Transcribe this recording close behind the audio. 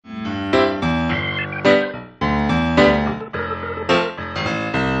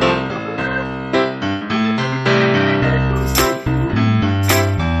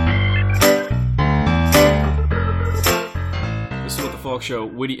talk show,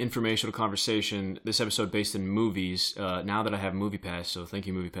 witty informational conversation. This episode based in movies. Now that I have MoviePass, so thank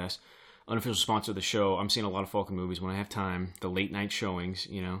you MoviePass, unofficial sponsor of the show. I'm seeing a lot of Falcon movies when I have time. The late night showings,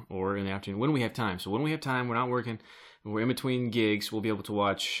 or in the afternoon when we have time. So when we have time, we're not working. We're in between gigs. We'll be able to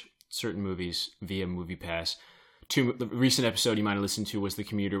watch certain movies via MoviePass. The recent episode you might have listened to was The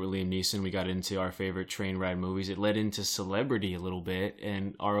Commuter with Liam Neeson. We got into our favorite train ride movies. It led into celebrity a little bit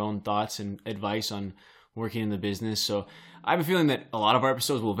and our own thoughts and advice on working in the business. So I have a feeling that a lot of our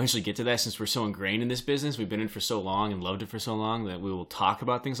episodes will eventually get to that since we're so ingrained in this business. We've been in for so long and loved it for so long that we will talk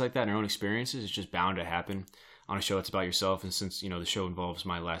about things like that in our own experiences. It's just bound to happen on a show that's about yourself. And since, the show involves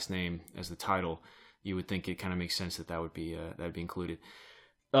my last name as the title, you would think it kind of makes sense that would be included.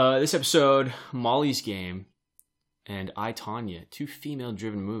 This episode, Molly's Game and I, Tonya, two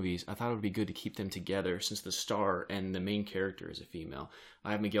female-driven movies. I thought it would be good to keep them together since the star and the main character is a female.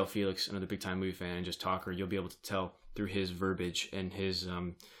 I have Miguel Felix, another big-time movie fan and just talker. You'll be able to tell through his verbiage and his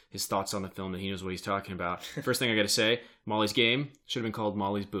thoughts on the film that he knows what he's talking about. First thing I got to say, Molly's Game should have been called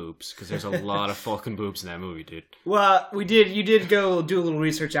Molly's Boobs because there's a lot of Falcon boobs in that movie, dude. Well, you did go do a little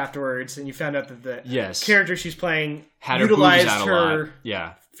research afterwards, and you found out that the character she's playing utilized her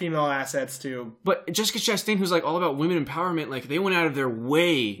female assets too. But Jessica Chastain, who's like all about women empowerment, like they went out of their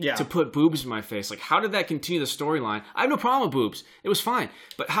way to put boobs in my face. Like, how did that continue the storyline? I have no problem with boobs. It was fine.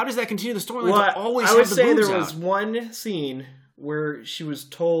 But how does that continue the storyline to always have the boobs out? I would say there was one scene where she was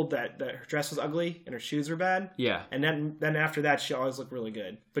told that her dress was ugly and her shoes were bad. Yeah. And then after that, she always looked really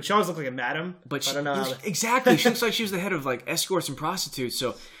good. But she always looked like a madam. But I don't know. Exactly. She looks like she was the head of like escorts and prostitutes.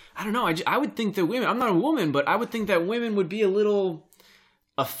 So I don't know. I would think that women, I'm not a woman, but I would think that women would be a little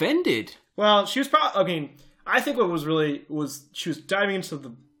offended. Well, she was probably, I think what was really she was diving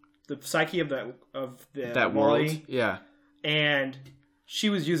into the psyche of that Molly, world. Yeah. And she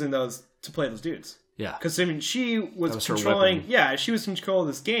was using those to play those dudes. Yeah. Because, she was controlling... Yeah, she was in control of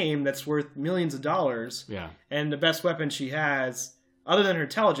this game that's worth millions of dollars. Yeah. And the best weapon she has, other than her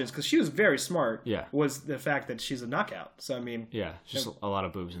intelligence, because she was very smart, was the fact that she's a knockout. So, Yeah, just a lot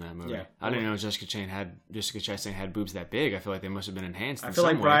of boobs in that movie. Yeah. I didn't know Jessica Chastain had boobs that big. I feel like they must have been enhanced in some way.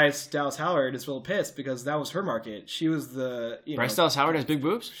 I feel like Bryce Dallas Howard is real pissed because that was her market. She was the... Bryce Dallas Howard has big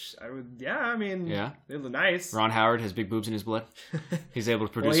boobs? They look nice. Ron Howard has big boobs in his blood. He's able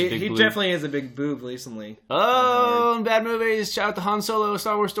to produce a big boob. He definitely has a big boob recently. Oh, bad movies. Shout out to Han Solo.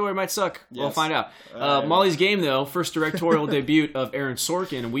 Star Wars story might suck. Yes. We'll find out. Molly's Game, though, first directorial debut of Aaron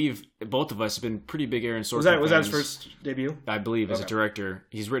Sorkin. Both of us have been pretty big Aaron Sorkin fans. Was that his first debut? I believe, as a director.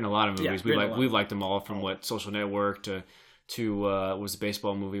 He's written a lot of movies. We've liked them all, from Social Network to what was the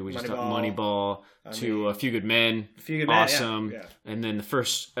baseball movie we just talked, Moneyball, to A Few Good Men. Awesome. Yeah. And then the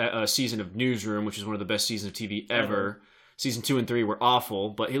first season of Newsroom, which is one of the best seasons of TV ever. Season 2 and 3 were awful,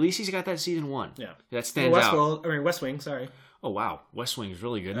 but at least he's got that season 1. Yeah. That stands out. West Wing, sorry. Oh, wow. West Wing is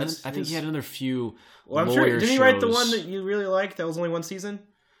really good. I think he had another few lawyer shows. Didn't he write the one that you really liked that was only one season?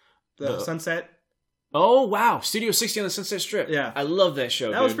 The Sunset? Oh, wow. Studio 60 on the Sunset Strip. Yeah. I love that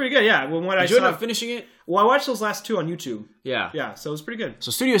show, That was pretty good, yeah. Did you end up finishing it? Well, I watched those last two on YouTube. Yeah. Yeah, so it was pretty good. So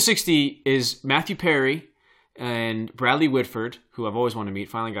Studio 60 is Matthew Perry and Bradley Whitford, who I've always wanted to meet,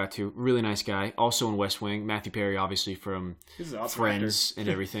 finally got to. Really nice guy. Also in West Wing. Matthew Perry, obviously, from Friends and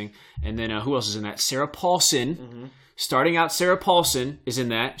everything. And then who else is in that? Sarah Paulson. Mm-hmm. Starting out, Sarah Paulson is in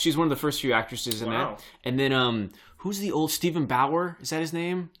that. She's one of the first few actresses in that. And then, who's the old Stephen Bauer? Is that his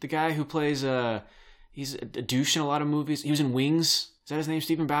name? The guy who plays, he's a douche in a lot of movies. He was in Wings. Is that his name?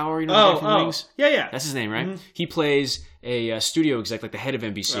 Stephen Bauer? You know the guy from Wings? Yeah. That's his name, right? Mm-hmm. He plays a studio exec, like the head of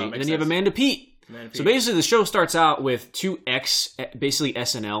NBC. And then you have Amanda Peet. So basically, the show starts out with two basically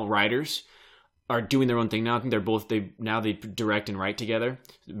SNL writers are doing their own thing now. I think they direct and write together.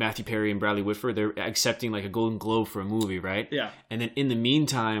 Matthew Perry and Bradley Whitford, they're accepting like a Golden Globe for a movie, right? Yeah. And then in the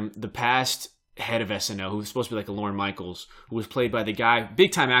meantime, the past head of SNL, who was supposed to be like a Lorne Michaels, who was played by the guy,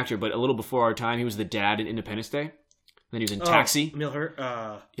 big time actor, but a little before our time. He was the dad in Independence Day. Then he was in Taxi. Emil Hirsch.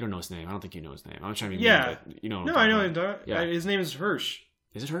 You don't know his name. I don't think you know his name. I'm trying to be mean, but you know. No, I know him. Yeah. His name is Hirsch.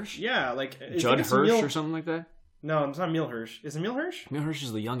 Is it Hirsch? Yeah, like Judd Hirsch or something like that. No, it's not Emil Hirsch. Is it Emil Hirsch? Emil Hirsch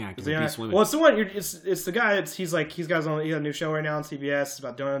is the young actor who beats women. Well, it's the one. It's the guy. He's got he has a new show right now on CBS. It's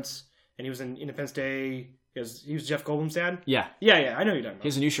about donuts, and he was in Independence Day. He was Jeff Goldblum's dad. Yeah. I know you're talking about. He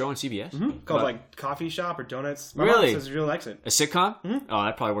has a new show on CBS called like Coffee Shop or Donuts. My mom says he really likes it. A sitcom? Mm-hmm. Oh,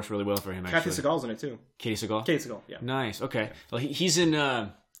 that probably works really well for him. Actually, Kathy Segal's in it too. Katie Segal. Yeah. Nice. Okay. Well, he's in.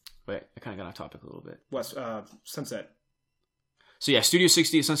 Wait, I kind of got off topic a little bit. Sunset. So yeah, Studio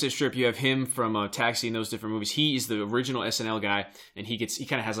 60 at Sunset Strip, you have him from Taxi and those different movies. He is the original SNL guy, and he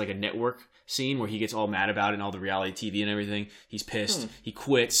kind of has like a network scene where he gets all mad about it and all the reality TV and everything. He's pissed. He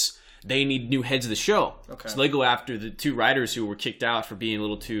quits. they need new heads of the show. Okay. So they go after the 2 writers who were kicked out for being a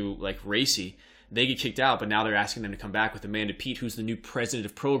little too like racy. They get kicked out, but now they're asking them to come back with Amanda Peet, who's the new president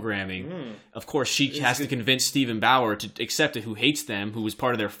of programming. Of course, she has to convince Stephen Bauer to accept it, who hates them, who was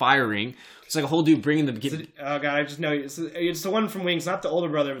part of their firing. It's like a whole dude bringing them. Oh god, I just know it's the one from Wings, not the older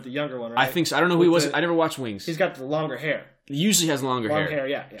brother, but the younger one, right? I think so. I don't know who he was. I never watched Wings. He's got the longer hair. He usually has longer hair. Long hair,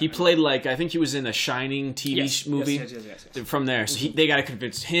 yeah. He played like, I think he was in a Shining TV movie. Yes. From there. So they got to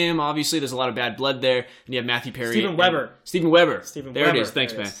convince him, obviously. There's a lot of bad blood there. And you have Matthew Perry. Stephen Weber. There it is.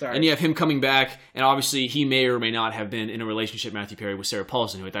 Thanks, man. Sorry. And you have him coming back. And obviously, he may or may not have been in a relationship, Matthew Perry, with Sarah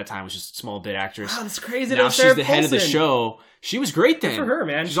Paulson, who at that time was just a small bit actress. Wow, that's crazy. Now she's the head of the show. She was great then. Good for her,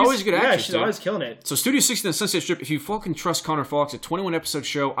 man. She's always a good actress. Yeah, she's always killing it. So Studio 60 and Sunset Strip, if you fucking trust Connor Falks, a 21-episode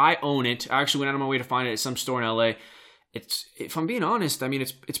show. I own it. I actually went out of my way to find it at some store in LA. It's, if I'm being honest, I mean,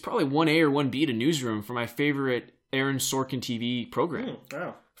 it's probably 1A or 1B to Newsroom for my favorite Aaron Sorkin TV program.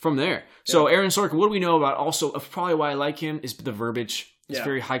 Wow. From there. Yeah. So Aaron Sorkin, what do we know about also, probably why I like him, is the verbiage. It's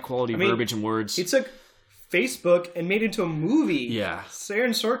very high quality verbiage and words. He took Facebook and made it into a movie. Yeah. So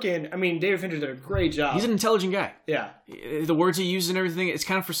Aaron Sorkin, I mean, David Fincher did a great job. He's an intelligent guy. Yeah. The words he uses and everything, it's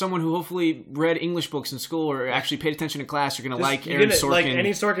kind of for someone who hopefully read English books in school or actually paid attention in class. You're going to like Aaron Sorkin. Like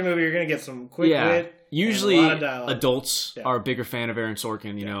any Sorkin movie, you're going to get some quick wit. Usually adults are a bigger fan of Aaron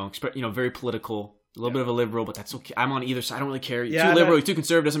Sorkin, you know, very political. A little bit of a liberal, but that's okay. I'm on either side. I don't really care. You're too liberal, you're too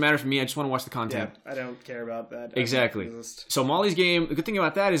conservative. Doesn't matter for me. I just want to watch the content. Yeah, I don't care about that. Exactly. So Molly's Game, the good thing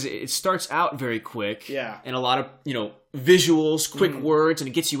about that is it starts out very quick. Yeah. And a lot of, visuals, quick words, and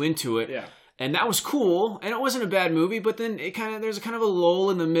it gets you into it. Yeah. And that was cool. And it wasn't a bad movie, but then there's a kind of a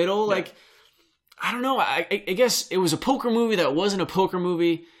lull in the middle. Yeah. Like, I don't know. I guess it was a poker movie that wasn't a poker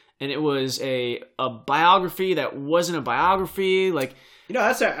movie. And it was a biography that wasn't a biography. Like,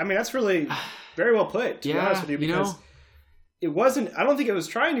 that's really very well put, to be honest with you, because it wasn't, I don't think it was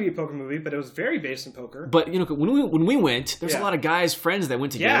trying to be a poker movie, but it was very based in poker. But, when we went, there's a lot of guys, friends that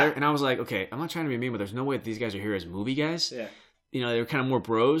went together, and I was like, okay, I'm not trying to be mean, but there's no way that these guys are here as movie guys. Yeah. They were kind of more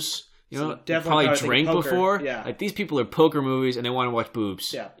bros. So probably drank before. Yeah. Like, these people are poker movies, and they want to watch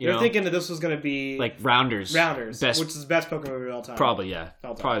boobs. Yeah. They're thinking that this was going to be... like Rounders. Which is the best poker movie of all time. Probably, yeah.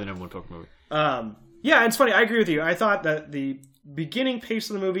 Probably the number one poker movie. Yeah, it's funny. I agree with you. I thought that the beginning pace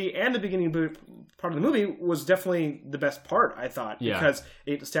of the movie and the beginning part of the movie was definitely the best part, I thought. Yeah. Because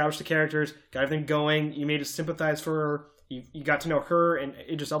it established the characters, got everything going, you made us sympathize for her, you got to know her and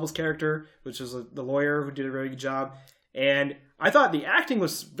Idris Elba's character, which is the lawyer who did a really good job. And I thought the acting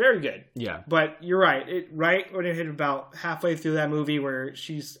was very good. Yeah. But you're right. Right when it hit about halfway through that movie where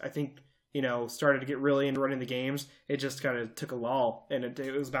she's, I think, started to get really into running the games, it just kind of took a lull. And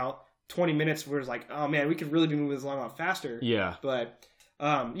it was about 20 minutes where it was like, oh man, we could really be moving this along a lot faster. Yeah. But,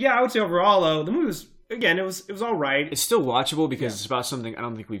 I would say overall, though, the movie was, again, it was all right. It's still watchable because it's about something I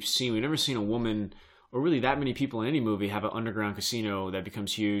don't think we've seen. We've never seen a woman... or really that many people in any movie have an underground casino that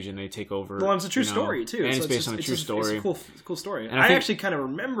becomes huge and they take over. Well, it's a true story, too. And it's based on a true story. It's a cool story. And I actually kind of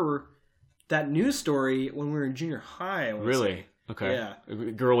remember that news story when we were in junior high. Really? Okay. Yeah.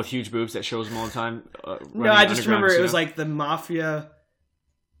 A girl with huge boobs that shows them all the time. No, I just remember it was like the Mafia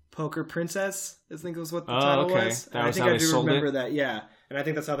Poker Princess, I think was what the title was. That was how they sold it? I remember that, yeah. And I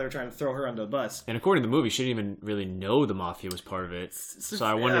think that's how they were trying to throw her under the bus. And according to the movie, she didn't even really know the Mafia was part of it. So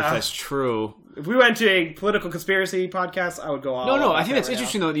I wonder if that's true. If we went to a political conspiracy podcast, I would go all No, I think that's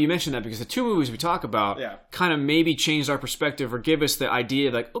interesting, though, that you mentioned that, because the two movies we talk about kind of maybe changed our perspective or give us the idea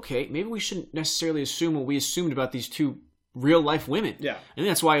of like, okay, maybe we shouldn't necessarily assume what we assumed about these two real-life women. Yeah. I think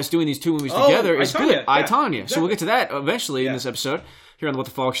that's why us doing these two movies together is good. I, Tonya. Exactly. So we'll get to that eventually in this episode. Here on the What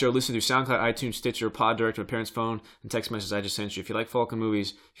the Falk Show, listen through SoundCloud, iTunes, Stitcher, Pod Direct, my parents' phone, and text message I just sent you. If you like Falcon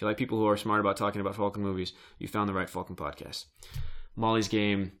movies, if you like people who are smart about talking about Falcon movies, you found the right Falcon podcast. Molly's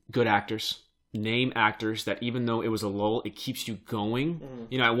Game, good actors. Name actors that even though it was a lull, it keeps you going.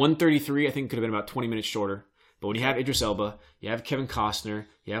 At 1:33, I think it could have been about 20 minutes shorter. But when you have Idris Elba, you have Kevin Costner,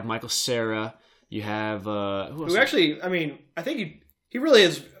 you have Michael Cera, you have... who else? Who actually, I think he really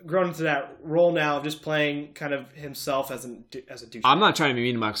has grown into that role now of just playing kind of himself as a douche. I'm not trying to be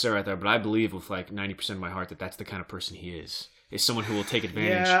mean to Michael Cera out there, but I believe with like 90% of my heart that that's the kind of person he is. Is someone who will take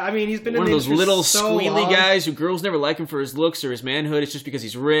advantage. Yeah, he's been one of those little squealy long. guys who girls never like him for his looks or his manhood. It's just because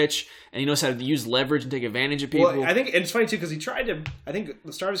he's rich and he knows how to use leverage and take advantage of people. Well, I think it's funny too because he tried to. I think at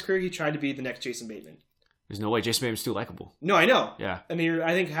the start of his career, he tried to be the next Jason Bateman. There's no way Jason Bateman's too likable. No, I know. Yeah, and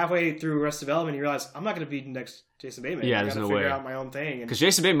I think halfway through Arrested Development, he realized I'm not going to be the next Jason Bateman. Yeah, there's no way. Figure out my own thing. Because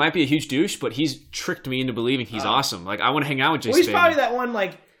Jason Bateman might be a huge douche, but he's tricked me into believing he's awesome. Like I want to hang out with Jason. Well, he's probably that one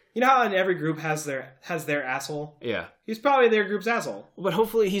like. You know how in every group has their asshole? Yeah. He's probably their group's asshole. But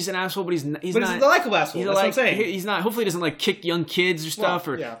hopefully he's an asshole, but he's not. He's a likable asshole. That's what I'm saying. He's not. Hopefully he doesn't like kick young kids or stuff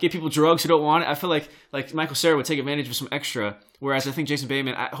get people drugs who don't want it. I feel like Michael Cera would take advantage of some extra, whereas I think Jason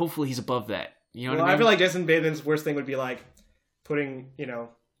Bateman, hopefully he's above that. You know what I mean? I feel like Jason Bateman's worst thing would be like putting,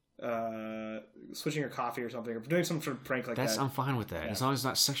 switching your coffee or something, or doing some sort of prank like that. I'm fine with that, as long as it's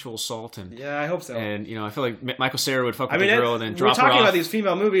not sexual assault. And yeah, I hope so. And I feel like Michael Cera would fuck with the girl and then drop her off. We're talking about these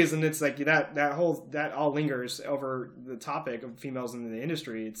female movies, and it's like that all lingers over the topic of females in the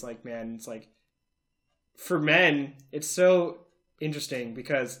industry. It's like, man, it's like for men, it's so interesting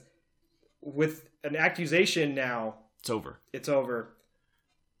because with an accusation now, it's over. It's over.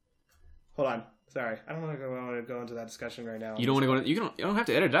 Hold on. Sorry, I don't want to go into that discussion right now. You don't want to go into, you don't have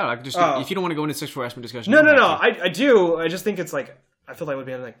to edit it out. I can just if you don't want to go into sexual harassment discussion. No. I do. I just think it's like I feel like it would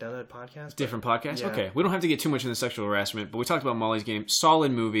be on like another podcast. Different podcast. Yeah. Okay, we don't have to get too much into sexual harassment, but we talked about Molly's Game.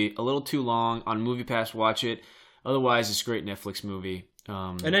 Solid movie, a little too long on MoviePass. Watch it. Otherwise, it's a great Netflix movie.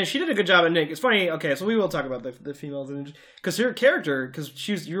 And then she did a good job at Nick. It's funny. Okay, so we will talk about the females because her character,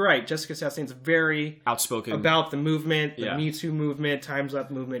 you're right. Jessica Chastain's very outspoken about the movement, the Me Too movement, Time's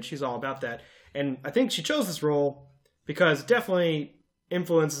Up movement. She's all about that. And I think she chose this role because it definitely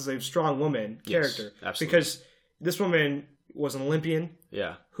influences a strong woman character. Yes, absolutely. Because this woman was an Olympian.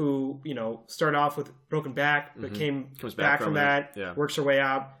 Yeah. Who, started off with broken back, but comes back from that, works her way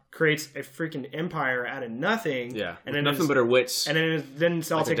out, creates a freaking empire out of nothing. Yeah. And then nothing but her wits. And then it's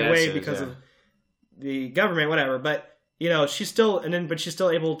all taken away because of the government, whatever. But she's still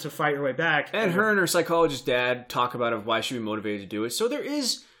able to fight her way back. And her and her psychologist dad talk about why she'd be motivated to do it. So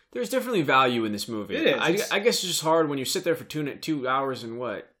there's definitely value in this movie. It is. I guess it's just hard when you sit there for 2 hours and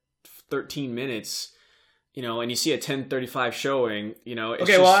 13 minutes, and you see a 10:35 showing,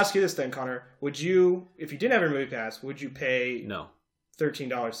 Okay, well, I'll ask you this then, Connor. Would you, if you didn't have a movie pass, would you pay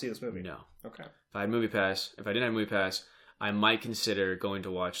 $13 to see this movie? No. Okay. If I had movie pass, if I didn't have movie pass, I might consider going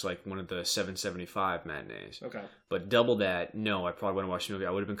to watch like one of the $7.75 matinees. Okay. But double that, no, I probably wouldn't watch the movie.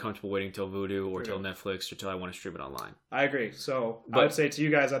 I would have been comfortable waiting till Vudu or till Netflix or till I want to stream it online. I agree. So I would say to you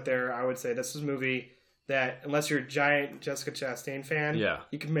guys out there, I would say this is a movie that, unless you're a giant Jessica Chastain fan,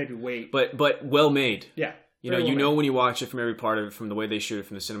 you can maybe wait. But well made. Yeah. When you watch it from every part of it, from the way they shoot it,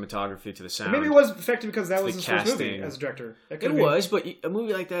 from the cinematography to the sound. And maybe it was effective because that was his first movie as a director. It was, but a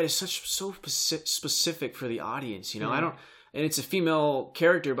movie like that is so specific for the audience. I don't. And it's a female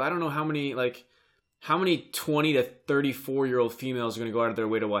character, but I don't know how many 20 to 34-year-old females are going to go out of their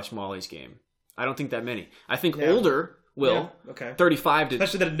way to watch Molly's Game. I don't think that many. I think older will. Yeah. Okay. 35 to...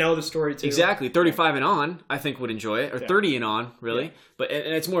 Especially that know the story, too. Exactly. 35 and on, I think, would enjoy it. Or 30 and on, really. Yeah. But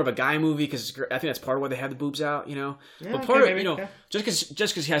and it's more of a guy movie, because I think that's part of why they have the boobs out, Yeah, but part of, Jessica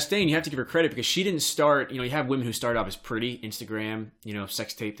Chastain, you have to give her credit, because she didn't start, you have women who start off as pretty, Instagram,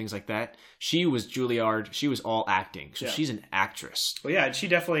 sex tape, things like that. She was Juilliard. She was all acting. So she's an actress. Well, yeah,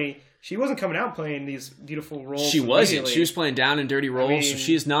 she wasn't coming out playing these beautiful roles. She wasn't. She was playing down and dirty roles. So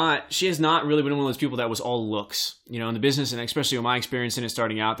she has not really been one of those people that was all looks. In the business, and especially in my experience in it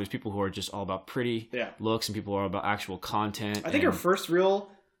starting out, there's people who are just all about pretty looks, and people who are about actual content. I think her first real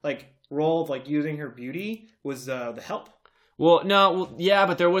role of using her beauty was The Help. But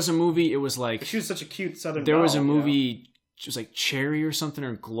there was a movie. It was like she was such a cute Southern. There was a movie. It was like Cherry or something,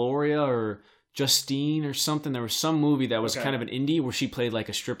 or Gloria, or Justine or something. There was some movie that was kind of an indie where she played like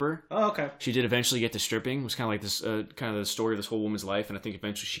a stripper. Oh, okay. She did eventually get to stripping. It was kind of like this, kind of the story of this whole woman's life, and I think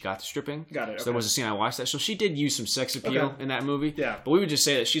eventually she got to stripping. Got it. So there was a scene I watched that. So she did use some sex appeal in that movie. Yeah. But we would just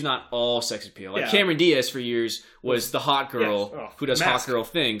say that she's not all sex appeal. Like Cameron Diaz for years was the hot girl who does hot girl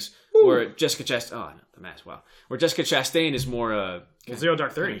things. Woo. Where Jessica Chastain, the mask, wow. Where Jessica Chastain is more Zero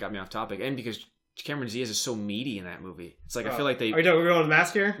Dark 30 got me off topic, and because Cameron Diaz is so meaty in that movie. It's like I feel like they. Are you going with the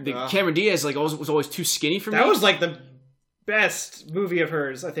mask here? Cameron Diaz was always too skinny for me. That was like the best movie of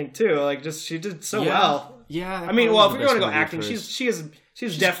hers, I think, too. She did so well. Yeah. I mean, if we're going to go acting, she's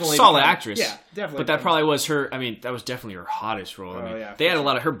definitely a solid actress. Yeah, definitely. But that probably was her. I mean, that was definitely her hottest role. They had a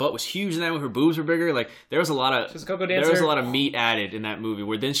lot of her butt was huge in that movie. Her boobs were bigger. There was a lot of there was a lot of meat added in that movie.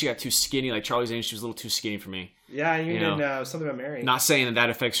 Where then she got too skinny. Like Charlie's Angels, she was a little too skinny for me. Yeah, and in Something About Mary. Not saying that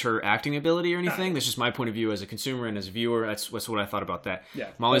affects her acting ability or anything. That's just my point of view as a consumer and as a viewer. That's what I thought about that. Yeah,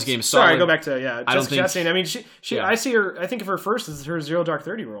 Molly's Game is solid. Sorry, go back to Jessica Chastain. I mean, she I see her. I think of her first as her Zero Dark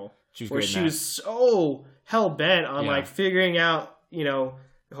 30 role, where she was so hell bent on figuring out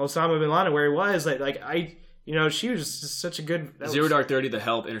Osama bin Laden where he was. She was just such a good Zero Dark 30, The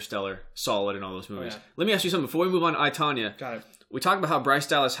Help, Interstellar, solid in all those movies. Let me ask you something before we move on to I, Tonya. Got it. We talked about how Bryce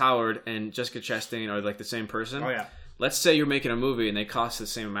Dallas Howard and Jessica Chastain are the same person. Oh yeah. Let's say you're making a movie and they cost the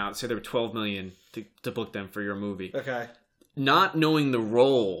same amount. Say there were $12 million to book them for your movie. Okay. not knowing the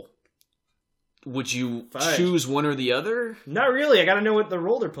role, would you choose one or the other? Not really. I got to know what the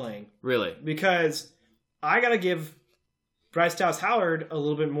role they're playing. Really? Because I got to give Bryce Dallas Howard a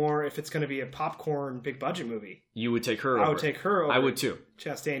little bit more if it's going to be a popcorn, big budget movie. You would take her over. I would take her over. I would too.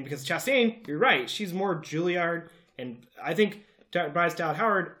 Chastain. Because Chastain, you're right. She's more Juilliard. And I think Bryce Dallas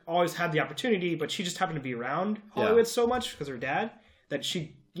Howard always had the opportunity, but she just happened to be around Hollywood so much because her dad that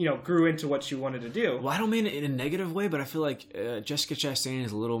she, grew into what she wanted to do. Well, I don't mean it in a negative way, but I feel like Jessica Chastain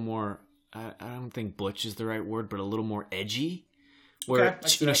is a little more, I don't think butch is the right word, but a little more edgy. Where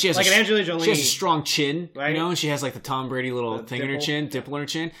she has like an Angelina Jolie. She has a strong chin, right? And she has like the Tom Brady little thing in her chin, dimple in her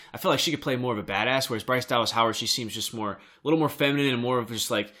chin. I feel like she could play more of a badass, whereas Bryce Dallas Howard, she seems just a little more feminine and more of just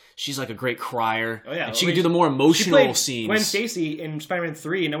like she's like a great crier. Oh yeah, and she could do the more emotional scenes. Gwen Stacy in Spider-Man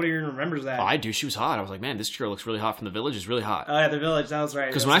 3, and nobody even remembers that. Oh, I do. She was hot. I was like, man, this girl looks really hot from The Village. Is really hot. Oh yeah, The Village. That was right.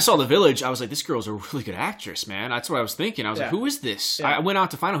 Because when I saw The Village, I was like, this girl's a really good actress, man. That's what I was thinking. I was like, who is this? Yeah. I went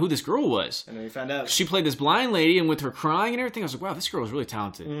out to find out who this girl was. And then we found out she played this blind lady, and with her crying and everything, I was like, wow, this girl was really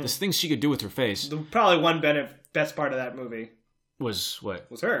talented. There's things she could do with her face. Probably one best part of that movie was what?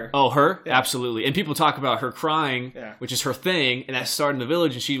 Was her. Oh, her? Yeah. Absolutely. And people talk about her crying, which is her thing, and that started in The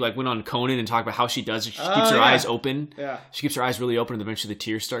Village, and she went on Conan and talked about how she does it. She keeps her eyes open. Yeah. She keeps her eyes really open, and eventually the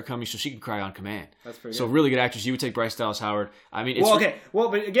tears start coming, so she can cry on command. That's pretty good. So really good actress. You would take Bryce Dallas Howard. I mean, it's... Well, okay. Well,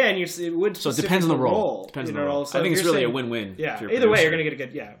 but again, it would... So it depends on the role. Depends on the role. So I think it's really a win-win. Yeah. Either way, you're going to get a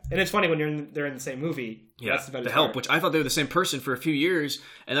good... Yeah. And it's funny when they're in the same movie. Yeah, The Help, which I thought they were the same person for a few years,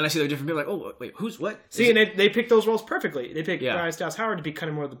 and then I see they're different people. Like, oh wait, who's what? See, and they picked those roles perfectly. They picked Bryce Dallas Howard to be kind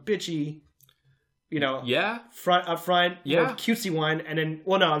of more of the bitchy, up front, more cutesy one, and then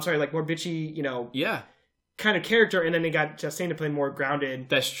more bitchy, kind of character, and then they got Chastain to play more grounded.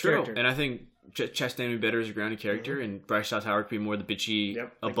 That's true, character. And I think Chastain would be better as a grounded character, and Bryce Dallas Howard could be more the bitchy,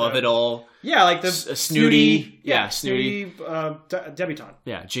 above it all. Yeah, like the snooty. Snooty debutante.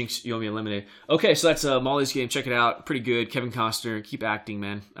 Yeah, Jinx, you owe me a lemonade. Okay, so that's Molly's Game. Check it out. Pretty good. Kevin Costner, keep acting,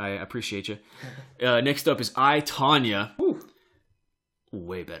 man. I appreciate you. Next up is I, Tonya. Woo.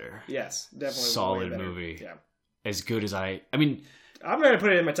 Way better. Yes, definitely. Solid movie. Yeah. As good as I mean... I'm going to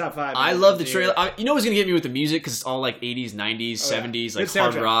put it in my top 5. I love the trailer. You know what's going to get me with the music? Because it's all like 80s, 90s, 70s, like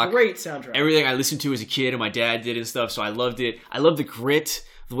hard rock. Great soundtrack. Everything I listened to as a kid and my dad did and stuff, so I loved it. I love the grit,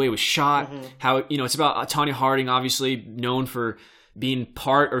 the way it was shot, how, it's about Tonya Harding, obviously known for being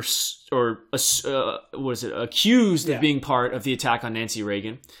part accused of being part of the attack on Nancy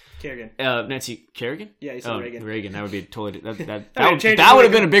Reagan. Kerrigan. Nancy Kerrigan? Yeah, you said Reagan. Reagan. That would be totally... That would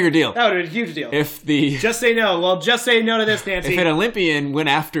have been a bigger deal. That would have been a huge deal. If the... Just say no. Well, just say no to this, Nancy. If an Olympian went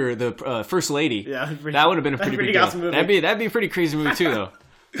after the First Lady, that would have been a pretty big deal. Awesome movie. That'd be a pretty crazy movie too, though.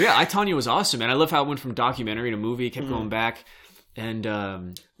 Yeah, I, Tonya was awesome, and I love how it went from documentary to movie, kept going back, and...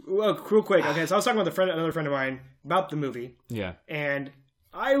 Well, real quick. Okay, so I was talking with another friend of mine about the movie. Yeah. And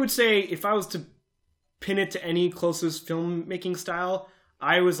I would say if I was to pin it to any closest filmmaking style...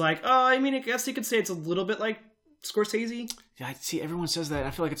 I was like, I guess you could say it's a little bit like Scorsese. Yeah, I see. Everyone says that.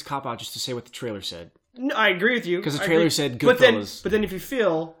 I feel like it's a cop-out just to say what the trailer said. No, I agree with you. Because the trailer said Goodfellas. But then if you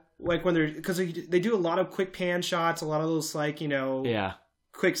feel like when because they do a lot of quick pan shots, a lot of those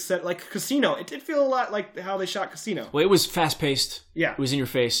quick set, like Casino. It did feel a lot like how they shot Casino. Well, it was fast-paced. Yeah. It was in your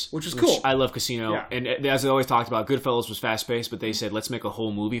face. Which was cool. I love Casino. Yeah. And as they always talked about, Goodfellas was fast-paced, but they said, let's make a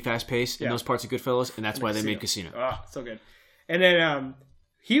whole movie fast-paced in those parts of Goodfellas, and that's why they made Casino. Oh, so good. And then...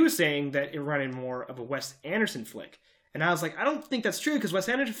 he was saying that it reminded more of a Wes Anderson flick. And I was like, I don't think that's true because Wes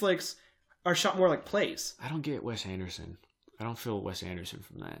Anderson flicks are shot more like plays. I don't get Wes Anderson. I don't feel Wes Anderson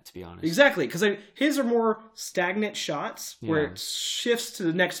from that, to be honest. Exactly, because his are more stagnant shots where it shifts to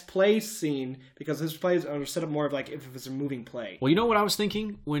the next play scene because his plays are set up more of like if it's a moving play. Well, you know what I was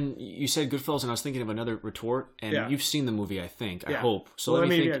thinking when you said Goodfellas, and I was thinking of another retort, and you've seen the movie, I think. I hope. So let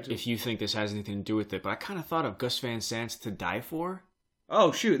me think if you think this has anything to do with it. But I kind of thought of Gus Van Sant's To Die For.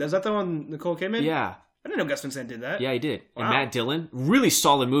 Oh, shoot. Is that the one Nicole Kidman? Yeah. I didn't know Gus Van Sant did that. Yeah, he did. Wow. And Matt Dillon. Really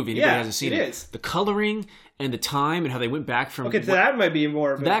solid movie. Anybody hasn't seen it. It is. The coloring and the time and how they went back from... Okay, so that might be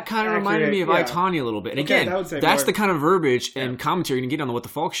more of that kind of reminded me of I, Tonya a little bit. And again, that's the kind of verbiage and commentary you can get on the What the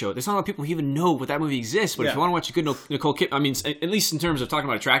Falk Show. There's not a lot of people who even know what that movie exists, but if you want to watch a good Nicole Kidman... I mean, at least in terms of talking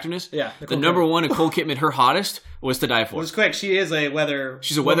about attractiveness, the number one Nicole Kidman, her hottest, was To Die For. It was quick. She is a weather...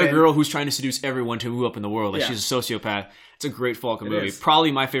 She's a weather girl who's trying to seduce everyone to move up in the world. Like she's a sociopath. It's a great Falcon movie. Is.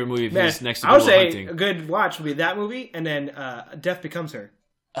 Probably my favorite movie of his next to Good Will Hunting. A good watch would be that movie, and then Death Becomes Her.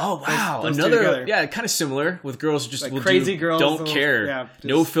 Oh wow! Another kind of similar with girls just like crazy girls don't care,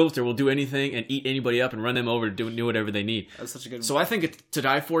 no filter, will do anything and eat anybody up and run them over to do whatever they need. That's such a good. So I think it's to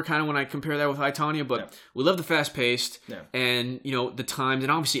die for kind of when I compare that with I, Tonya, but we love the fast paced and the times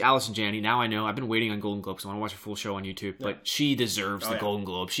and obviously Allison Janney. Now I know I've been waiting on Golden Globes. I want to watch a full show on YouTube, but she deserves the Golden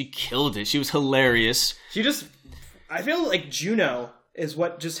Globe. She killed it. She was hilarious. I feel like Juno is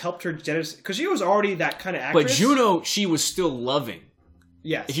what just helped her because she was already that kind of actress. But Juno, she was still loving.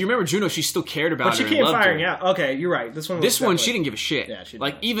 Yes. If you remember Juno, she still cared about her. But she came firing out. Okay, you're right. This one, she didn't give a shit. Yeah, she didn't.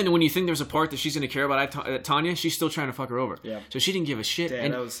 Like, even when you think there's a part that she's going to care about Tonya, she's still trying to fuck her over. Yeah. So she didn't give a shit. Damn,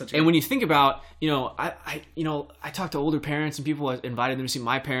 that was such and when you think about, I talk to older parents and people invited them to see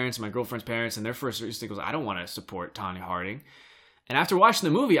my parents, my girlfriend's parents, and their first instinct was, I don't want to support Tonya Harding. And after watching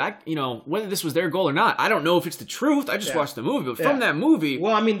the movie, whether this was their goal or not, I don't know if it's the truth. I just watched the movie. But from that movie...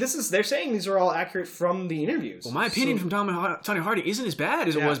 Well, I mean, they're saying these are all accurate from the interviews. Well, my opinion from Tonya Harding isn't as bad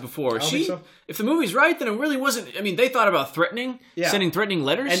as it was before. I don't think so. If the movie's right, then it really wasn't... I mean, they thought about sending threatening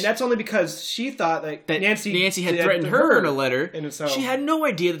letters. And that's only because she thought that Nancy had threatened her in a letter. And so, she had no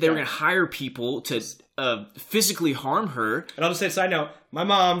idea that they were going to hire people to physically harm her. And I'll just say, side note, my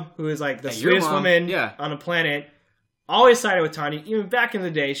mom, who is like the sweetest woman on the planet... always sided with Tonya. Even back in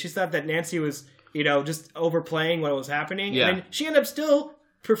the day, she thought that Nancy was, just overplaying what was happening. Yeah. And then she ended up still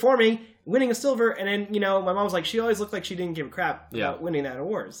performing, winning a silver. And then, my mom was like, she always looked like she didn't give a crap about winning that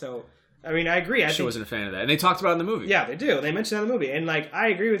award. So, I mean, I agree. She wasn't a fan of that. And they talked about it in the movie. Yeah, they do. They mentioned that in the movie. And, I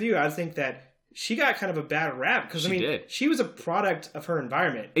agree with you. I think that she got kind of a bad rap because, she was a product of her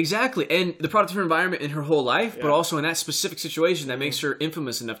environment. Exactly. And the product of her environment in her whole life, but also in that specific situation that makes her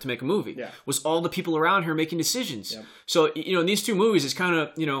infamous enough to make a movie, was all the people around her making decisions. Yeah. So, in these two movies, it's kind of,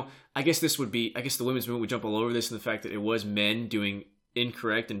 I guess the women's movement would jump all over this and the fact that it was men doing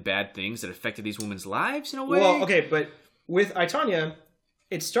incorrect and bad things that affected these women's lives in a way. Well, okay, but with I, Tonya...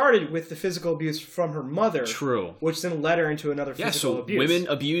 it started with the physical abuse from her mother. True. Which then led her into another physical abuse. Women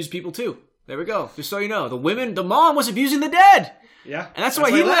abuse people too. There we go. Just so you know. The mom was abusing the dad. Yeah. And that's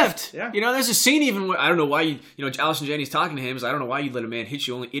why he left. Yeah. There's a scene even where, I don't know why Allison Janney's talking to him, I don't know why you let a man hit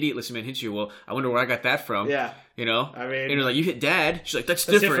you. Only idiot lets a man hit you. Well, I wonder where I got that from. Yeah. I mean... And you're like, you hit dad. She's like, that's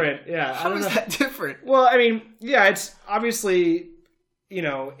different. Yeah. How is that different? Well, I mean, yeah, it's obviously,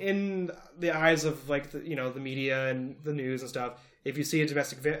 in the eyes of, the media and the news and stuff, if you see a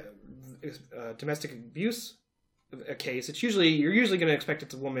domestic abuse case, you're usually going to expect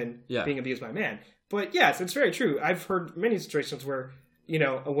it's a woman being abused by a man. But yes, it's very true. I've heard many situations where,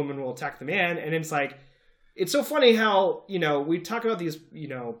 a woman will attack the man, and it's like, it's so funny how, we talk about these,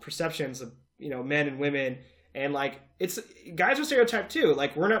 perceptions of, men and women, and it's guys are stereotyped too.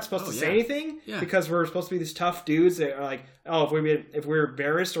 We're not supposed to say anything because we're supposed to be these tough dudes that are like, oh, if we're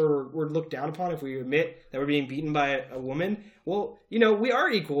embarrassed or we're looked down upon if we admit that we're being beaten by a woman. Well, we are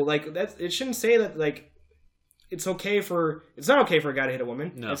equal. It shouldn't say that it's not okay for a guy to hit a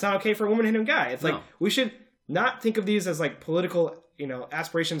woman. No. It's not okay for a woman to hit a guy. It's we should not think of these as political,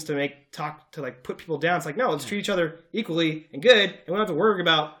 aspirations to put people down. It's no, let's treat each other equally and good, and we don't have to worry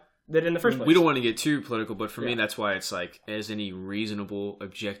about that in the first place. We don't want to get too political, but for me, that's why it's as any reasonable,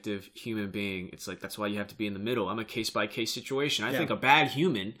 objective human being, it's that's why you have to be in the middle. I'm a case-by-case situation. I think a bad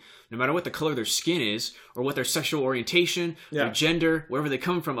human, no matter what the color of their skin is, or what their sexual orientation, their gender, wherever they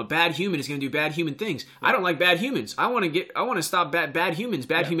come from, a bad human is going to do bad human things. Yeah. I don't like bad humans. I want to stop bad humans,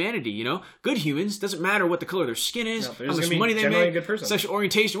 humanity, Good humans, doesn't matter what the color of their skin is, how much money they make, sexual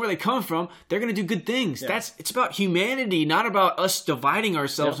orientation, where they come from, they're going to do good things. Yeah. It's about humanity, not about us dividing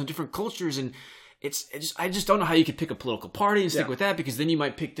ourselves in different cultures. And I just don't know how you could pick a political party and stick with that, because then you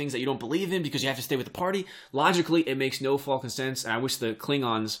might pick things that you don't believe in because you have to stay with the party. Logically, it makes no fucking sense. And I wish the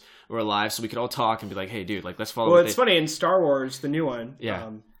Klingons were alive so we could all talk and be like, hey, dude, let's follow. Well, it's funny in Star Wars, the new one,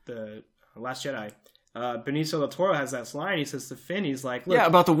 the Last Jedi. Benicio del Toro has that line. He says to Finn, he's like, look,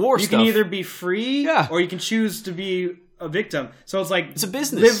 about the war stuff. You can either be free or you can choose to be a victim. So it's it's a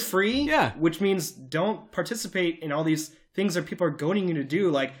business. Live free, which means don't participate in all these things that people are goading you to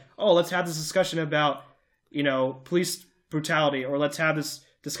do. Let's have this discussion about, police brutality, or let's have this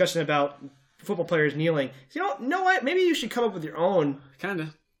discussion about football players kneeling. You know what? Maybe you should come up with your own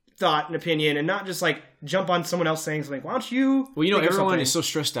thought and opinion, and not just jump on someone else saying something. Why don't you? Well, everyone is so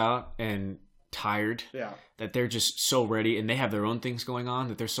stressed out and tired that they're just so ready, and they have their own things going on,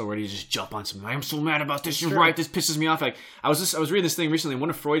 that they're so ready to just jump on something. I'm so mad about this. You're right. This pisses me off. Like I was reading this thing recently, and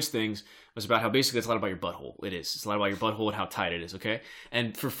one of Freud's things was about how basically it's a lot about your butthole. It is. It's a lot about your butthole and how tight it is, okay?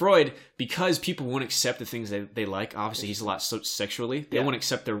 And for Freud, because people won't accept the things they like, obviously he's a lot sexually, they won't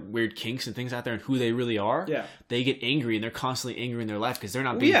accept their weird kinks and things out there and who they really are. Yeah. They get angry, and they're constantly angry in their life because they're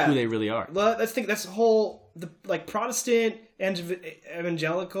not being who they really are. Let's think, that's the whole, like Protestant and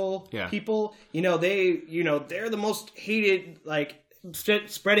evangelical people, they're the most hated, like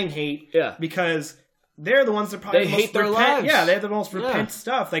spreading hate because they're the ones that probably hate their lives. Yeah, they have the most repent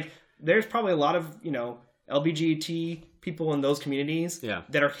stuff. Like, there's probably a lot of, LGBT people in those communities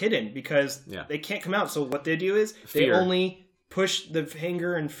that are hidden because they can't come out. So what they do is they only push the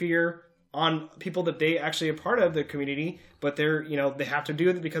anger and fear on people that they actually are part of the community, but they're, they have to do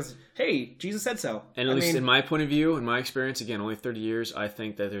it because, hey, Jesus said so. And at least in my point of view, in my experience, again, only 30 years, I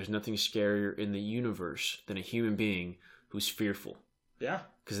think that there's nothing scarier in the universe than a human being who's fearful. Yeah.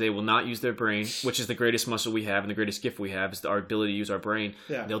 Because they will not use their brain, which is the greatest muscle we have and the greatest gift we have is our ability to use our brain.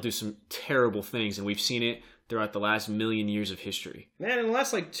 Yeah. They'll do some terrible things, and we've seen it throughout the last million years of history. Man, in the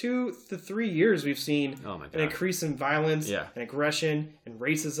last 2 to 3 years, we've seen an increase in violence and aggression and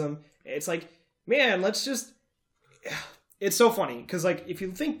racism. It's like, man, let's just... It's so funny, because if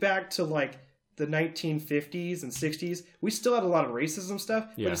you think back to the 1950s and 60s, we still had a lot of racism stuff,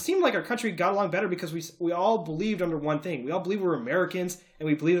 but it seemed like our country got along better because we all believed under one thing. We all believed we were Americans, and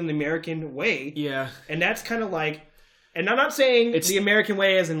we believed in the American way. Yeah. And that's kind of and I'm not saying it's the American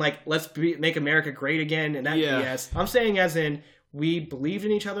way as in let's make America great again and that BS. I'm saying as in we believed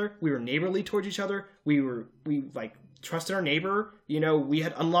in each other, we were neighborly towards each other, we trusted our neighbor, we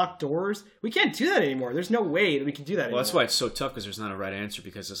had unlocked doors. We can't do that anymore. There's no way that we can do that anymore. Well, that's why it's so tough, because there's not a right answer,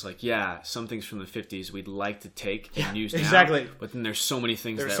 because it's some things from the 50s we'd like to take and use now. Exactly. But then there's so many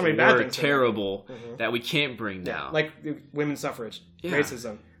things that were terrible that we can't bring now. Like women's suffrage,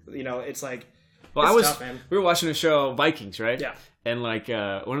 racism. It's tough, man. We were watching the show Vikings, right? Yeah. And one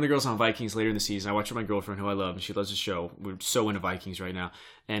of the girls on Vikings later in the season, I watched with my girlfriend who I love, and she loves the show. We're so into Vikings right now.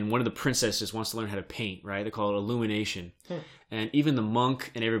 And one of the princesses wants to learn how to paint, right? They call it illumination. And even the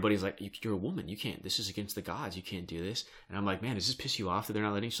monk and everybody's like, you're a woman. You can't. This is against the gods. You can't do this. And I'm like, man, does this piss you off that they're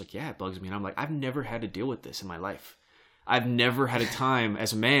not letting you? She's like, yeah, it bugs me. And I'm like, I've never had to deal with this in my life. I've never had a time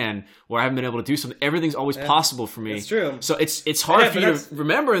as a man where I haven't been able to do something. Everything's always possible for me. It's true. So it's hard for you to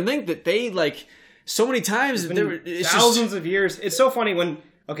remember and think that they so many times, it's thousands of years. It's so funny when,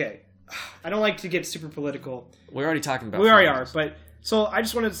 I don't like to get super political. We're already talking about. We already are, but so I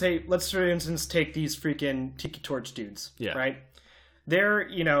just wanted to say, let's for instance take these freaking Tiki Torch dudes, right? They're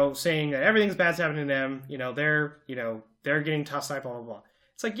saying that everything's bad's happening to them. They're getting tossed aside, blah blah blah.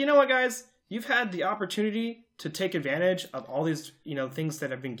 It's like, you know what, guys, you've had the opportunity to take advantage of all these things that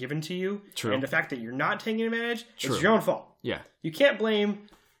have been given to you. True. And the fact that you're not taking advantage is your own fault. Yeah, you can't blame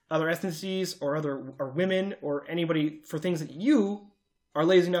other ethnicities or women or anybody for things that you are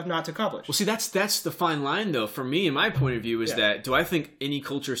lazy enough not to accomplish. Well, see, that's the fine line, though. For me, in my point of view, is that do I think any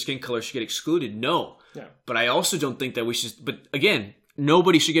culture or skin color should get excluded? No. Yeah. But I also don't think that we should. But again,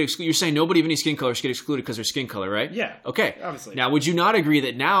 nobody should get excluded. You're saying nobody of any skin color should get excluded because they're skin color, right? Yeah. Okay. Obviously. Now, would you not agree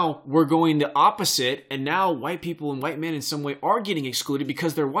that now we're going the opposite, and now white people and white men in some way are getting excluded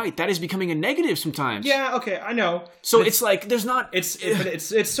because they're white? That is becoming a negative sometimes. Yeah. Okay. I know. So it's there's not. But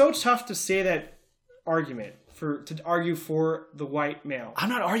it's so tough to say that argument. To argue for the white male. I'm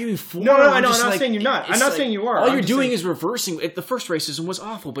not arguing for. No, I'm not saying you're not. I'm not saying you are. All you're doing is reversing. The first racism was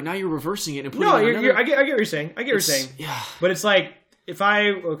awful, but now you're reversing it and putting. No, I get what you're saying. I get what you're saying. Yeah. But it's if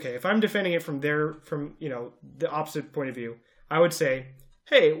I'm defending it from the opposite point of view, I would say,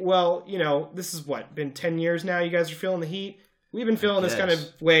 hey, well, this is been 10 years now. You guys are feeling the heat. We've been feeling this kind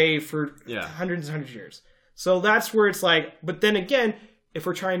of way for hundreds and hundreds of years. So that's where it's but then again, if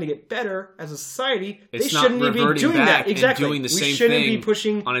we're trying to get better as a society, they shouldn't be doing that. Exactly. Doing the same we shouldn't thing be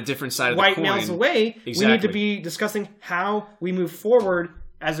pushing on a different side of white the coin. males away. Exactly. We need to be discussing how we move forward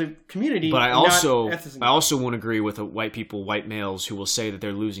as a community. But I also won't agree with white males who will say that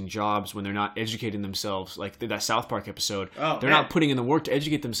they're losing jobs when they're not educating themselves. Like that South Park episode, they're not putting in the work to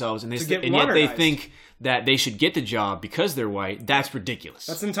educate themselves, and yet they think that they should get the job because they're white. That's ridiculous.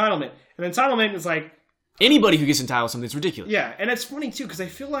 That's entitlement. And entitlement is anybody who gets entitled to something is ridiculous. Yeah, and it's funny too because I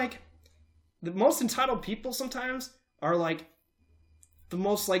feel like the most entitled people sometimes are the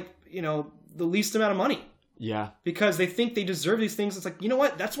most the least amount of money. Yeah. Because they think they deserve these things. It's you know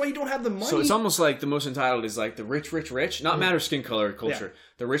what? That's why you don't have the money. So it's almost like the most entitled is the rich, not matter of skin color or culture. Yeah.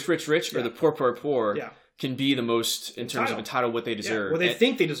 The rich, or the poor, can be the most in terms of entitled what they deserve. What they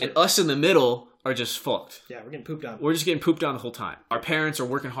think they deserve. And us in the middle are just fucked. Yeah, we're getting pooped on. We're just getting pooped on the whole time. Our parents are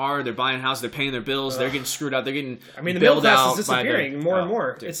working hard. They're buying houses. They're paying their bills. They're getting screwed out. They're getting the middle class is disappearing more and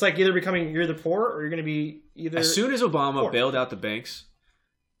more. Dude. It's like either you're the poor or you're going to be either. As soon as Obama bailed out the banks,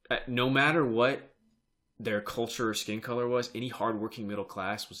 no matter what their culture or skin color was, any hardworking middle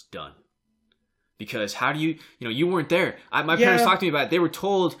class was done. Because how do you weren't there. My parents talked to me about it. They were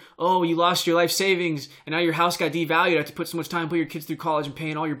told, oh, you lost your life savings and now your house got devalued. You have to put so much time, put your kids through college and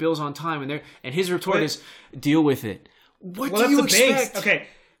paying all your bills on time. And his retort is, deal with it. What do you expect? Okay,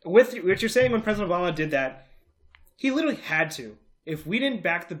 with what you're saying when President Obama did that, he literally had to. If we didn't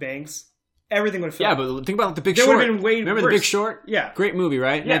back the banks, everything would fail. Yeah, but think about The Big Short. Would have been way Remember worse. The Big Short? Yeah. Great movie,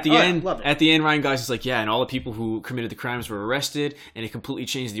 right? Yeah. And at the end, Ryan Gosling is like, yeah, and all the people who committed the crimes were arrested, and it completely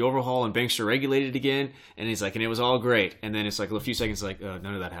changed the overhaul, and banks are regulated again. And he's like, and it was all great. And then it's like a few seconds, like, none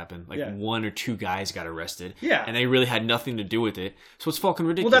of that happened. Like one or two guys got arrested. Yeah. And they really had nothing to do with it. So it's fucking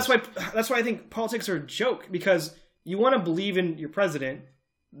ridiculous. Well, that's why I think politics are a joke, because you want to believe in your president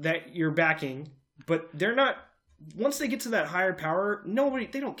that you're backing, but they're not. Once they get to that higher power,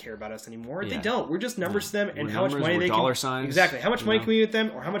 they don't care about us anymore. Yeah. They don't. We're just numbers to them, and how much money they dollar signs. Exactly. How much money can we get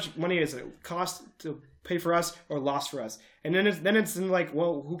them, or how much money does it cost to pay for us or loss for us? And then it's like,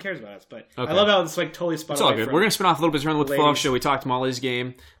 well, who cares about us? But I love how it's like totally spun. It's all good. We're gonna spin off a little bit around with the Fall Show. We talked Molly's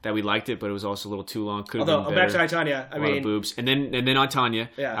game that we liked it, but it was also a little too long. Could have been better. Back to I, Tonya. I mean, boobs, and then I, Tonya.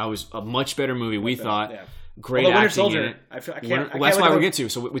 Yeah, was a much better movie. We thought. Yeah. Great Winter acting Soldier. in it. That's why we'll get to.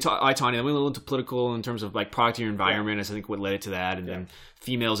 So we talk I, Tonya. Then we went a little into political in terms of like product of your environment. Is I think what led it to that, and then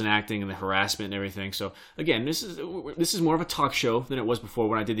females in acting and the harassment and everything. So again, this is more of a talk show than it was before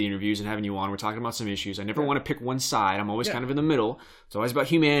when I did the interviews and having you on. We're talking about some issues. I never want to pick one side. I'm always kind of in the middle. It's always about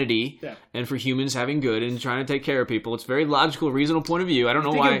humanity and for humans having good and trying to take care of people. It's a very logical, reasonable point of view. I don't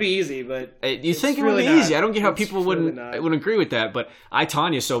know why. It would be easy, but you think it would be easy. I don't get how people wouldn't agree with that. But I,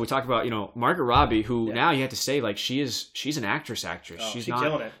 Tonya. So we talked about Margaret Robbie, who now you have to say like she's an actress. Oh, she's not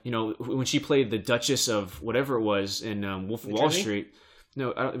killing it. When she played the Duchess of whatever it was in Wolf of Wall Street.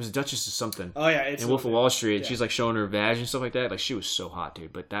 No, it was Duchess of something. Oh yeah, it's in Wolf of Wall Street. She's like showing her vag and stuff like that. Like she was so hot,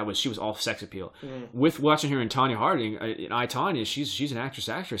 dude. But she was all sex appeal. With watching her in Tonya Harding, in I, Tonya, she's an actress.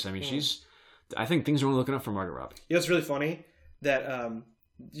 I mean, I think things are only looking up for Margaret Robbie. It's really funny that.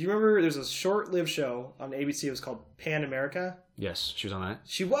 Do you remember there's a short-lived show on ABC? It was called Pan America. Yes, she was on that.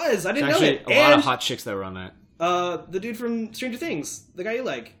 She was. I didn't know that. A lot of hot chicks that were on that. The dude from Stranger Things, the guy you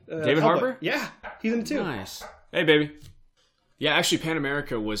like, David Harbour. Yeah, he's in it too. Nice. Hey, baby. Yeah, actually, Pan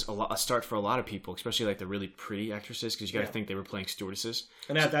America was a start for a lot of people, especially like the really pretty actresses, because you got to think they were playing stewardesses.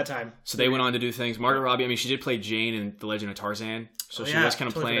 And at that time. So they went on to do things. Margaret Robbie, I mean, she did play Jane in The Legend of Tarzan, so she was kind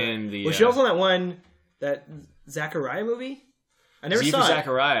of playing the... Well, she was on that one, that Zachariah movie? I never saw it.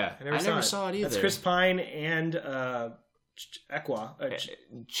 Zachariah. I never saw it either. That's Chris Pine and Ekwa.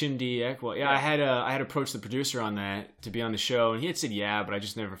 Chindi Ekwa. Yeah, I had approached the producer on that to be on the show, and he had said but I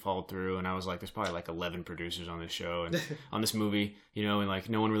just never followed through. And I was like, there's probably like 11 producers on this show and on this movie, and like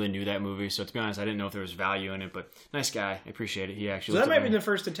no one really knew that movie. So to be honest, I didn't know if there was value in it. But nice guy, I appreciate it. He actually. So that might have been the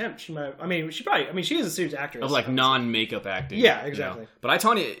first attempt. She is a serious actress of like non-makeup acting. Yeah, exactly. But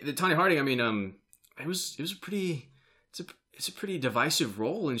Tonya Harding. I mean, it was a pretty. It's a pretty divisive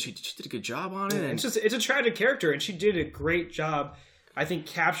role, and she did a good job on it. And it's a tragic character, and she did a great job, I think,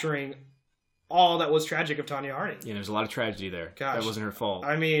 capturing all that was tragic of Tonya Harding. Yeah, there's a lot of tragedy there. Gosh. That wasn't her fault.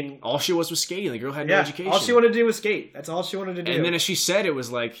 I mean... all she was skating. The girl had no education. All she wanted to do was skate. That's all she wanted to do. And then as she said, it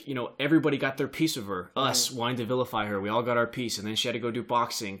was like, everybody got their piece of her. Us wanting to vilify her. We all got our piece. And then she had to go do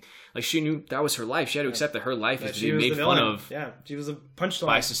boxing. Like, she knew that was her life. She had to accept that her life is being made fun of. Yeah, she was a punchline.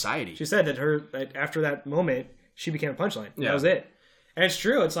 By society. She said that after that moment, she became a punchline. Yeah. That was it. And it's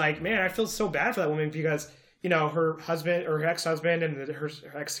true. It's like, man, I feel so bad for that woman because, her husband or her ex-husband and her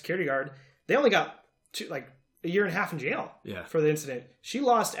ex-security guard, they only got a year and a half in jail for the incident. She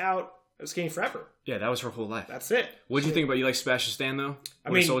lost out skating forever. Yeah, that was her whole life. That's it. What did you think about you like Sebastian Stan though?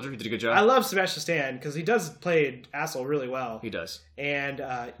 Soldier, he did a good job. I love Sebastian Stan because he does play an asshole really well. He does. And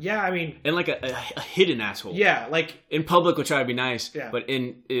and like a hidden asshole. Yeah, like in public we'll try to be nice. Yeah. But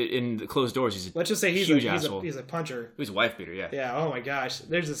in the closed doors he's let's just say he's huge asshole. He's a puncher. He's a wife beater. Yeah. Yeah. Oh my gosh,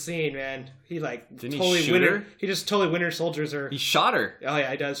 there's a scene, man. He didn't he shoot her? He just totally Winter Soldiers her. He shot her. Oh yeah,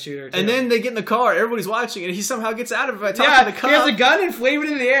 he does shoot her. Too. And then they get in the car. Everybody's watching, and he somehow gets out of it by talking to the cop. He has a gun and flaming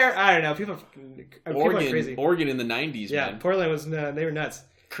it in the air. I don't know. People are crazy. Oregon in the 90s, man. Portland was they were nuts.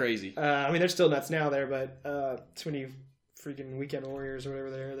 Crazy. They're still nuts now there, but it's when you freaking Weekend Warriors or whatever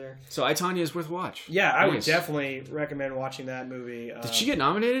they're there. So I, Tonya is worth watch. Yeah, I would definitely recommend watching that movie. Did she get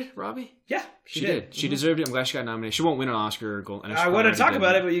nominated, Robbie? Yeah, she did. She deserved it. I'm glad she got nominated. She won't win an Oscar or gold. I want to talk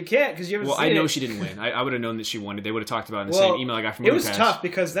about it, but you can't because you haven't seen it. Well, I know she didn't win. I would have known that she won it. They would have talked about it in the same email I got from MoviePass. It was tough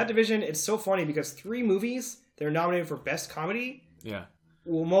because that division, it's so funny because 3 movies, they're nominated for Best Comedy. Yeah.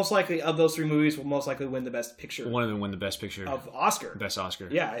 Will most likely, of those 3 movies, will most likely win the Best Picture. One of them win the Best Picture. Of Oscar. Best Oscar.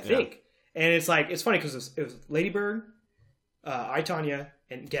 Yeah, I think. Yeah. And it's like, it's funny because it was Lady Bird, I, Tonya,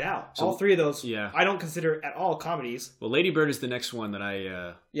 and Get Out. So, all 3 of those, I don't consider at all comedies. Well, Lady Bird is the next one that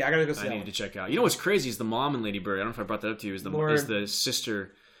I gotta go see. I need to check out. You know what's crazy is the mom in Lady Bird. I don't know if I brought that up to you. Is the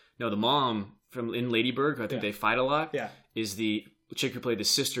sister? No, the mom in Lady Bird. I think they fight a lot. Yeah, is the chick who played the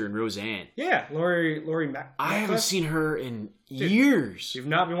sister in Roseanne. Yeah, Laurie Mac. I haven't seen her in years. You've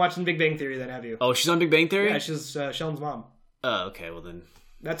not been watching Big Bang Theory, then, have you? Oh, she's on Big Bang Theory. Yeah, she's Sheldon's mom. Oh, okay. Well then.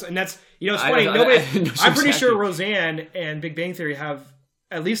 That's it's funny. I'm pretty sure Roseanne and Big Bang Theory have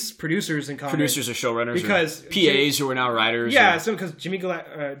at least producers in common. Producers or showrunners, because or PAs who are now writers. Yeah, so because Johnny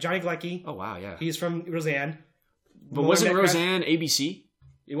Galecki. Oh wow, yeah, he's from Roseanne. But wasn't Roseanne ABC?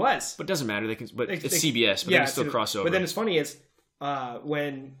 It was, but it doesn't matter. It's CBS, but they can still cross over. But then it's funny is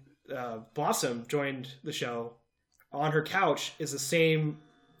when Blossom joined the show, on her couch is the same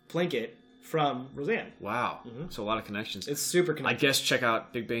blanket from Roseanne. Wow. Mm-hmm. So a lot of connections. It's super connected. I guess check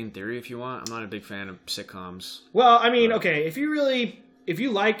out Big Bang Theory if you want. I'm not a big fan of sitcoms. Well, I mean, okay, if you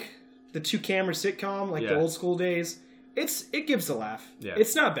like the 2-camera sitcom, like the old school days, it gives a laugh. Yeah.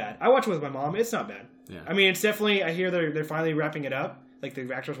 It's not bad. I watch it with my mom. It's not bad. Yeah. I mean, it's definitely, I hear they're finally wrapping it up. Like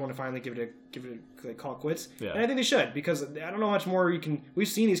the actors want to finally give it like, call it quits. Yeah. And I think they should, because I don't know how much more we've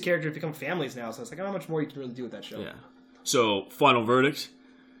seen these characters become families now, so it's like, I don't know how much more you can really do with that show. Yeah. So, final verdict.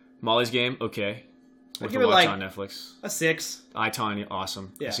 Molly's Game, okay. I'd give it like on Netflix. A 6. I, Tonya,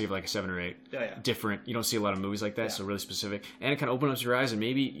 awesome. Yeah. I see it like a 7 or 8. Yeah. Different. You don't see a lot of movies like that, so really specific. And it kind of opens up your eyes, and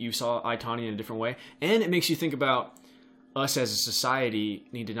maybe you saw I, Tonya in a different way. And it makes you think about us as a society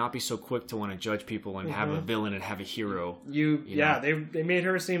need to not be so quick to want to judge people and have a villain and have a hero. They made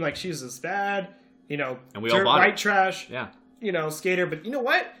her seem like she's this bad, and we all bought white trash, skater. But you know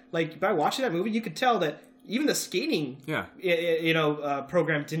what? Like by watching that movie, you could tell that even the skating,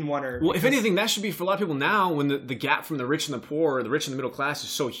 program didn't want her. Well, if anything, that should be for a lot of people now. When the gap from the rich and the poor, the rich and the middle class is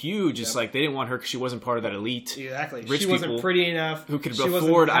so huge, it's like they didn't want her because she wasn't part of that elite. Exactly, rich she wasn't pretty enough. Who could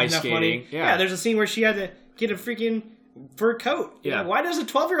afford ice skating? Money. Yeah, there's a scene where she had to get a freaking fur coat. Yeah, why does a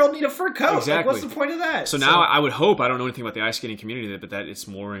 12-year-old need a fur coat? Exactly. Like, what's the point of that? So now I would hope, I don't know anything about the ice skating community, but that it's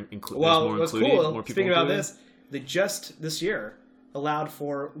more included. Well, what's cool? More speaking about this, they just this year allowed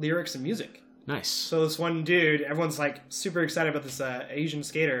for lyrics and music. Nice. So this one dude, everyone's like super excited about this Asian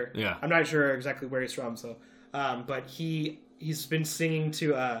skater. Yeah. I'm not sure exactly where he's from, so but he's been singing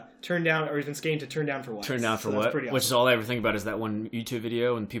to Turn Down, or he's been skating to Turn Down for What. Turn Down for What? Awesome. Which is all I ever think about is that one YouTube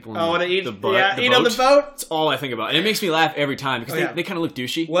video and people on the boat. Yeah, eat on the boat. It's all I think about. And it makes me laugh every time because they kind of look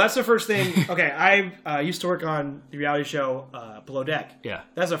douchey. Well, that's the first thing. Okay, I used to work on the reality show Below Deck. Yeah.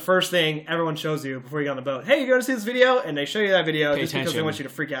 That's the first thing everyone shows you before you get on the boat. Hey, you going to see this video? And they show you that video because they want you to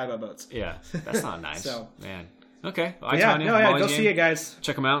freak out about boats. Yeah, that's not nice. Man. Okay. Well, go see it, guys.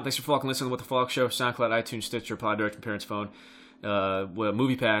 Check them out. Thanks for fucking listening to What the Falk Show. SoundCloud, iTunes, Stitcher, Pod Direct, and Parents' Phone.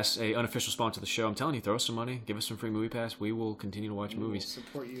 MoviePass, a unofficial sponsor of the show. I'm telling you, throw us some money, give us some free MoviePass. We will continue to watch movies.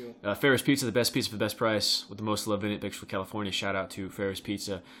 Support you. Ferris Pizza, the best pizza for the best price with the most love in it. Bakersfield, California. Shout out to Ferris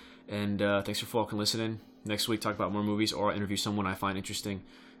Pizza. And thanks for fucking listening. Next week, talk about more movies, or I'll interview someone I find interesting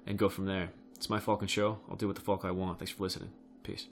and go from there. It's my Falcon Show. I'll do what the fuck I want. Thanks for listening. Peace.